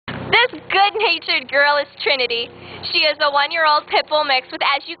This good-natured girl is Trinity. She is a 1-year-old Pit Bull mix with,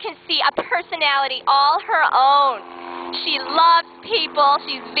 as you can see, a personality all her own. She loves people.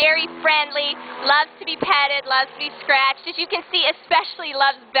 She's very friendly, loves to be petted, loves to be scratched. As you can see, especially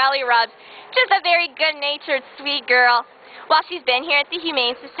loves belly rubs. Just a very good-natured, sweet girl. While she's been here at the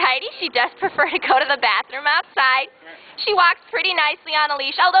Humane Society, she does prefer to go to the bathroom outside. She walks pretty nicely on a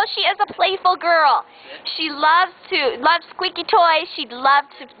leash, although she is a playful girl. She loves squeaky toys. She'd love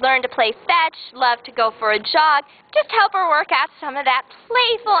to learn to play fetch, love to go for a jog. Just help her work out some of that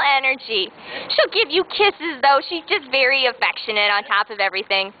playful energy. She'll give you kisses, though. She's just very affectionate on top of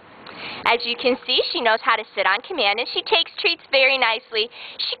everything. As you can see, she knows how to sit on command, and she takes treats very nicely.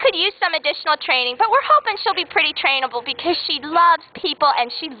 She could use some additional training, but we're hoping she'll be pretty trainable because she loves people and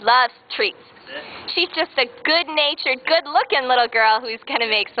she loves treats. She's just a good-natured, good-looking little girl who's going to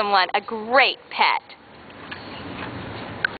make someone a great pet.